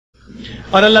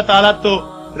اور اللہ تعالیٰ تو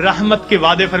رحمت کے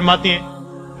وعدے فرماتے ہیں.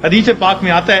 حدیث پاک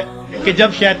میں آتا ہے کہ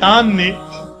جب شیطان نے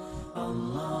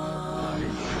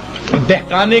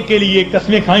بہکانے کے لیے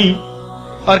قسمیں کھائیں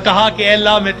اور کہا کہ اے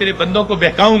اللہ میں تیرے بندوں کو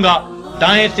بہکاؤں گا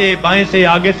دائیں سے بائیں سے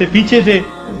آگے سے پیچھے سے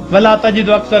وَلَا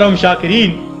تَجِدُ أَكْثَرَهُمْ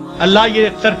شَاكِرِينَ، اللہ یہ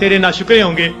اکثر تیرے ناشکرے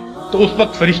ہوں گے. تو اس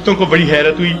وقت فرشتوں کو بڑی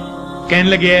حیرت ہوئی، کہنے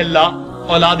لگے اے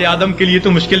اللہ اولاد آدم کے لیے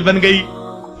تو مشکل بن گئی.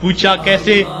 پوچھا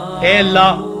کیسے؟ اے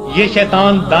اللہ یہ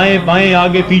شیطان دائیں بائیں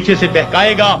آگے پیچھے سے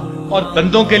بہکائے گا اور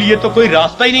بندوں کے لیے تو کوئی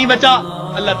راستہ ہی نہیں بچا.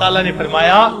 اللہ تعالیٰ نے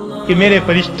فرمایا کہ میرے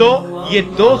فرشتوں یہ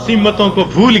دو سمتوں کو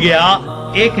بھول گیا،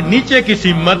 ایک نیچے کی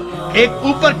سمت ایک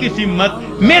اوپر کی سمت.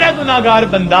 میرا گناہگار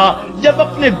بندہ جب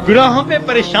اپنے گناہوں پہ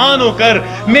پریشان ہو کر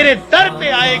میرے در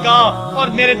پہ آئے گا اور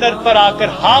میرے در پر آ کر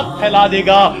ہاتھ پھیلا دے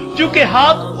گا، چونکہ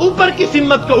ہاتھ اوپر کی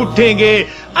سمت کو اٹھیں گے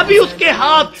ابھی اس کے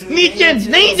ہاتھ نیچے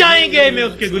نہیں جائیں گے، میں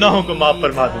اس کے گناہوں کو معاف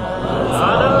فرما دوں گا.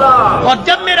 اور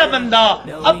جب میرا بندہ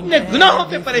اپنے گناہوں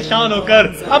سے پریشان ہو کر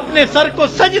اپنے سر کو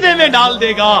سجدے میں ڈال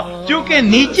دے گا، کیونکہ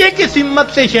نیچے کی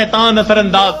سمت سے شیطان اثر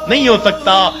انداز نہیں ہو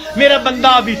سکتا، میرا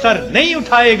بندہ ابھی سر نہیں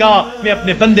اٹھائے گا، میں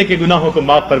اپنے بندے کے گناہوں کو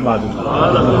معاف فرما دوں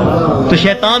گا. تو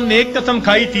شیطان نے ایک قسم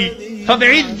کھائی تھی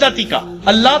فَبِعِزَّتِكَ،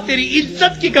 اللہ تیری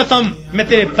عزت کی قسم میں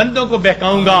تیرے بندوں کو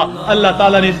بہکاؤں گا. اللہ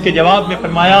تعالیٰ نے اس کے جواب میں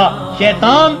فرمایا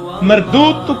شیطان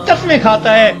مردود تو قسمیں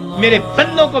کھاتا ہے میرے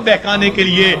بندوں کو بہکانے کے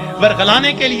لیے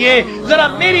ورغلانے کے لیے. ذرا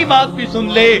میری بات بھی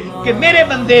سن لے کہ میرے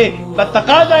بندے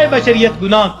بتقاضائے بشریت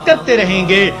گناہ کرتے رہیں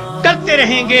گے کرتے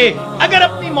رہیں گے، اگر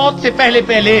اپنی موت سے پہلے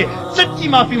پہلے سچی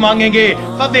معافی مانگیں گے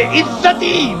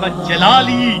فَبِعِزَّتِي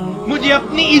وَجَلَالِي، مجھے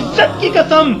اپنی عزت کی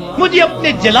قسم مجھے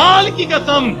اپنے جلال کی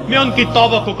قسم میں ان کی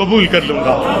توبہ کو قبول کر لوں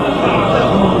گا.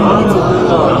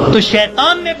 تو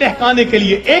شیطان نے بہکانے کے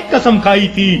لیے ایک قسم کھائی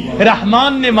تھی،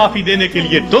 رحمان نے معافی دینے کے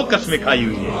لیے دو قسمیں کھائی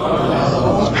ہوئی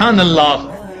ہیں. سبحان اللہ.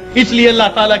 اس لیے اللہ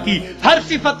تعالیٰ کی ہر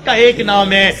صفت کا ایک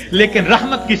نام ہے لیکن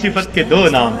رحمت کی صفت کے دو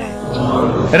نام ہیں،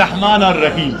 رحمان اور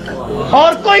رحیم.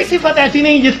 اور کوئی صفت ایسی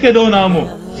نہیں جس کے دو نام ہو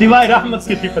سوائے رحمت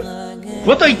کی صفت.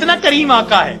 وہ تو اتنا کریم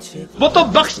آقا ہے، وہ تو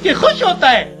بخش کے خوش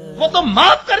ہوتا ہے، وہ تو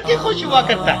معاف کر کے خوش ہوا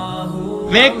کرتا ہے.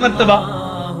 میں ایک مرتبہ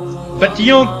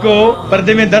بچیوں کو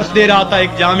پردے میں درس دے رہا تھا،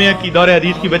 ایک جامعہ کی دور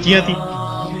حدیث کی بچیاں تھیں.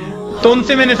 تو ان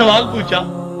سے میں نے سوال پوچھا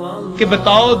کہ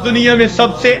بتاؤ دنیا میں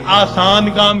سب سے آسان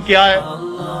کام کیا ہے؟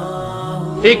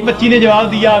 ایک بچی نے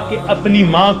جواب دیا کہ اپنی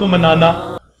ماں کو منانا.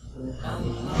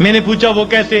 میں نے پوچھا وہ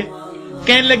کیسے؟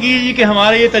 کہنے لگی جی کہ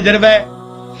ہمارا یہ تجربہ ہے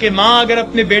کہ ماں اگر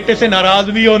اپنے بیٹے سے ناراض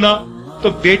بھی ہونا تو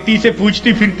بیٹی سے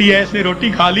پوچھتی پھرتی ہے اس نے روٹی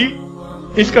کھا لی،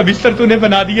 اس کا بستر تو نے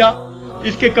بنا دیا،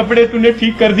 اس کے کپڑے تو نے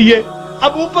ٹھیک کر دیے.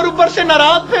 اب اوپر سے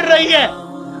ناراض پھر رہی ہے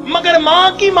مگر ماں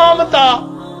کی مامتا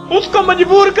اس کو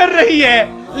مجبور کر رہی ہے،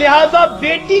 لہذا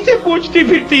بیٹی سے پوچھتی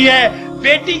پھرتی ہے،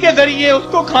 بیٹی کے ذریعے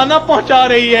اس کو کھانا پہنچا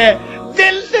رہی ہے.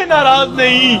 دل سے ناراض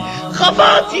نہیں،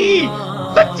 خفا تھی،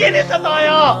 بچے نے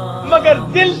ستایا مگر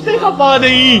دل سے خفا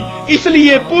نہیں، اس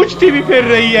لیے پوچھتی بھی پھر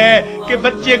رہی ہے کہ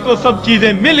بچے کو سب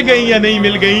چیزیں مل گئیں یا نہیں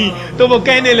مل گئیں. تو وہ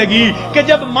کہنے لگی کہ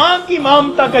جب ماں کی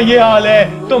مامتا کا یہ حال ہے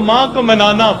تو ماں کو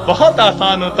منانا بہت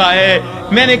آسان ہوتا ہے.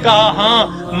 میں نے کہا ہاں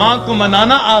ماں کو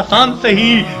منانا آسان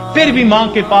صحیح، پھر بھی ماں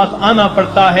کے پاس آنا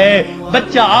پڑتا ہے.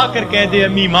 بچہ آ کر کہہ دے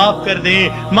امی معاف کر دیں،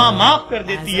 ماں معاف کر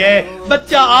دیتی ہے.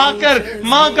 بچہ آ کر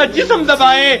ماں کا جسم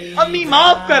دبائے امی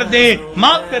معاف کر دیں،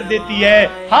 معاف کر دیتی ہے.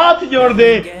 ہاتھ جوڑ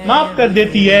دے معاف کر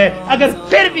دیتی ہے. اگر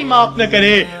پھر بھی معاف نہ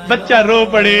کرے بچہ رو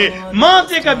پڑے. ماں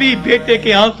سے کبھی بیٹے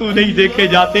کے آنسو نہیں دیکھے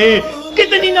جاتے.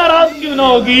 کتنی ناراض کیوں نہ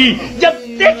ہوگی جب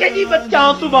دیکھے گی بچہ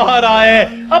آنسو بہا رہا ہے،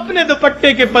 اپنے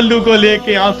دوپٹے کے پلو کو لے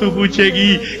کے آنسو پوچھے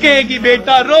گی، کہے گی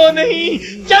بیٹا رو نہیں،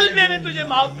 چل میں نے تجھے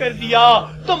معاف کر دیا.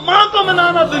 تو ماں کو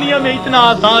منانا دنیا میں اتنا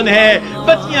آسان ہے.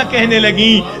 بچیاں کہنے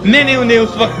لگیں، میں نے انہیں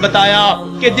اس وقت بتایا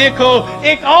کہ دیکھو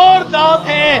ایک اور ذات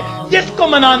ہے جس کو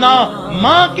منانا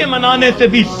ماں کے منانے سے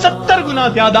بھی 70 گنا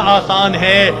زیادہ آسان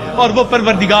ہے، اور وہ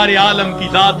پروردگار عالم کی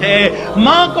ذات ہے.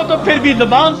 ماں کو تو پھر بھی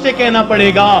زبان سے کہنا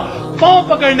پڑے گا، پاؤں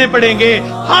پکڑنے پڑیں گے،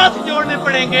 ہاتھ جوڑنے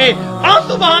پڑیں گے،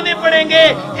 آنسو بہانے پڑیں گے.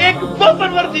 ایک وہ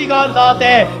پروردگار ذات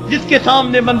ہے جس کے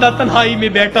سامنے بندہ تنہائی میں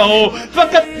بیٹھا ہو،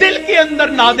 فقط دل کے اندر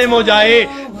نادم ہو جائے،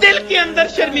 دل کے اندر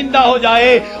شرمندہ ہو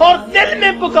جائے اور دل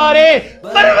میں پکارے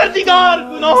پروردگار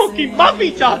گناہوں کی معافی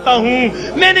چاہتا ہوں،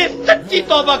 میں نے سچی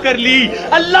توبہ کر لی،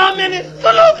 اللہ میں نے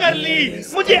سلو کر لی،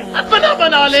 مجھے اپنا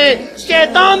بنا لے،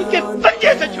 شیطان کے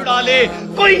پنجے سے چھڑا لے.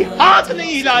 کوئی ہاتھ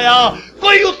نہیں ہلایا،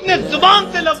 کوئی اس نے زبان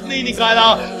سے لفظ نہیں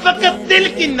نکالا، فقط دل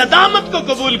کی ندامت کو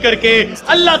قبول کر کے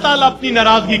اللہ تعالیٰ اپنی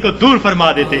ناراضگی کو دور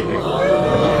فرما دیتے ہیں.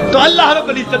 تو اللہ رب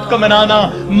العزت کو منانا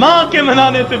ماں کے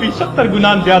منانے سے بھی 70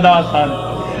 گنا زیادہ آسان ہے.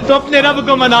 تو اپنے رب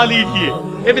کو منا لیجئے.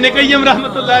 ابن قیم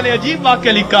رحمت اللہ نے عجیب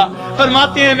واقعہ لکھا،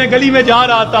 فرماتے ہیں میں گلی میں جا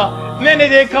رہا تھا، मैंने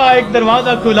देखा एक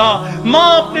दरवाजा खुला, माँ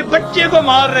अपने बच्चे को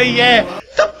मार रही है,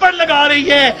 थप्पड़ लगा रही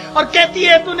है और कहती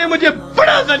है तूने मुझे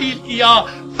बड़ा जलील किया,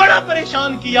 बड़ा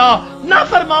परेशान किया,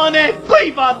 नाफरमान है,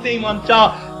 कोई बात नहीं मानता,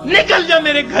 निकल जा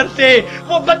मेरे घर से।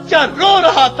 वो बच्चा रो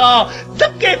रहा था,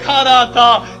 धक्के खा रहा था।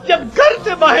 जब घर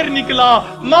से बाहर निकला,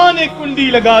 माँ ने कुंडी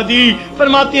लगा दी।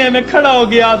 फरमाती है मैं खड़ा हो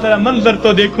गया, जरा मंजर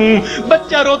तो देखूं।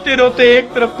 बच्चा रोते रोते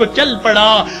एक तरफ को चल पड़ा,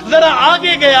 जरा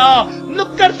आगे गया,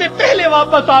 नुक्कड़ से पहले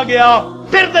वापस आ गया,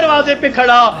 फिर दरवाजे पे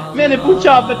खड़ा। मैंने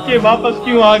पूछा बच्चे वापस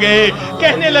क्यों आ गए?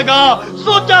 कहने लगा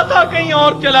सोचा था कहीं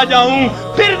और चला जाऊं,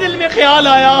 फिर दिल में ख्याल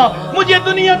आया मुझे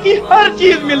दुनिया की हर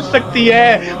चीज मिल सकती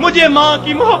है, मुझे माँ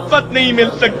की मोहब्बत नहीं मिल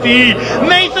सकती,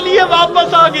 मैं इसलिए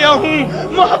वापस आ गया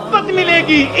हूँ। मोहब्बत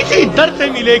मिलेगी इसी दर से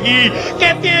मिलेगी।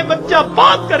 कहते हैं बच्चा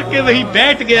बात करके वहीं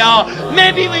बैठ गया,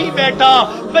 मैं भी वहीं बैठा।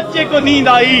 बच्चे को नींद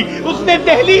आई, उसने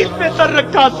दहलीज पे सर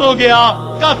रखा, सो गया।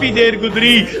 काफी देर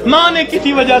गुजरी, माँ ने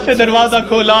किसी वजह से दरवाजा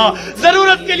खोला,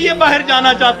 जरूरत के लिए बाहर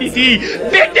जाना चाहती थी।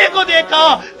 बेटे को देखा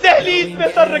दहलीज पे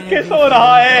सर रखे सो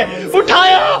रहा है,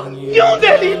 उठाया, क्यों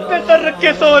दहलीज पे सर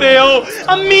रखे सो रहे हो?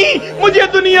 अम्मी मुझे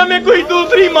दुनिया में कोई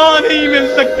दूसरी माँ नहीं मिल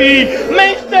सकती,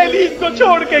 मैं इस दहलीज को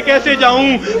छोड़ के कैसे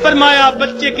जाऊं? फरमाया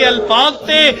बच्चे के अल्फाज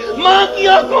से माँ की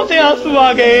आंखों से आंसू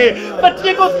आ गए।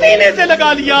 बच्चे को सीने से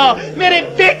लगा लिया, मेरे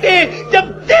बेटे जब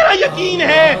तेरा यकीन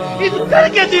है इस घर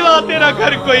के सिवा तेरा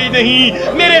घर कोई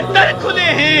नहीं, मेरे दर खुले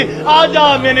हैं, आजा,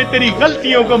 मैंने तेरी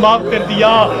गलतियों को माफ कर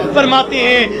दिया। फरमाते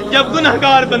हैं जब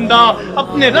गुनहगार बंदा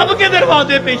अपने रब के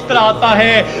दरवाजे पे इस तरह आता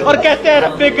है और कहते हैं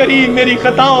रब्बे करीम मेरी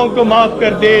खताओं को माफ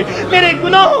कर दे, मेरे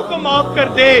गुनाहों को माफ कर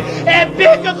दे, ऐ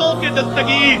बेकसों के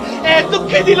दस्तगीर, ऐ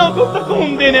दुखी दिलों को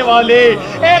सुकून देने वाले,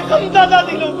 ऐ गमज़दा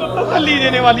दिलों को तसल्ली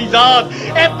देने वाली जात,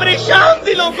 ऐ परेशान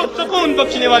दिलों को सुकून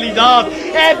बख्शने वाली जात,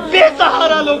 ऐ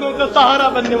बेसहारा लोगों का सहारा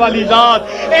बनने वाली जात,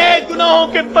 ऐ गुनाहों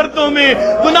के पर्दों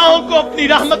में, गुनाहों को अपनी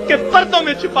रहमत के पर्दों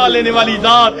में छुपा लेने वाली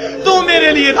जात, तू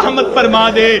मेरे लिए रहमत फरमा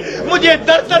दे, मुझे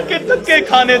दर दर के धक्के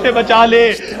खाने से बचा ले,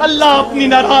 अल्लाह अपनी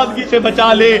नाराजगी से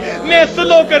बचा ले, मैं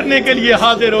सुलह करने के लिए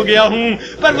हाजिर हो गया हूँ।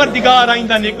 परवरदिगार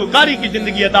आइंदा नेकोकारी की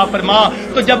जिंदगी अता फरमा।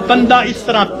 तो जब बंदा इस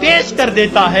तरह पेश कर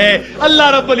देता है, अल्लाह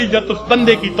रब्बुल इज्जत उस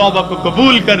बंदे की तौबा को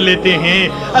कबूल कर लेते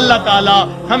हैं। अल्लाह ताला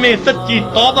हमें सच्ची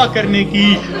तौबा करने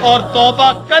की और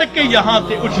तौबा करके यहाँ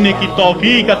से उठने की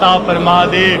तौफीक अता फरमा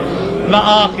दे। व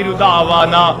आखिरु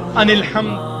दावाना अनिल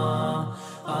हम्द।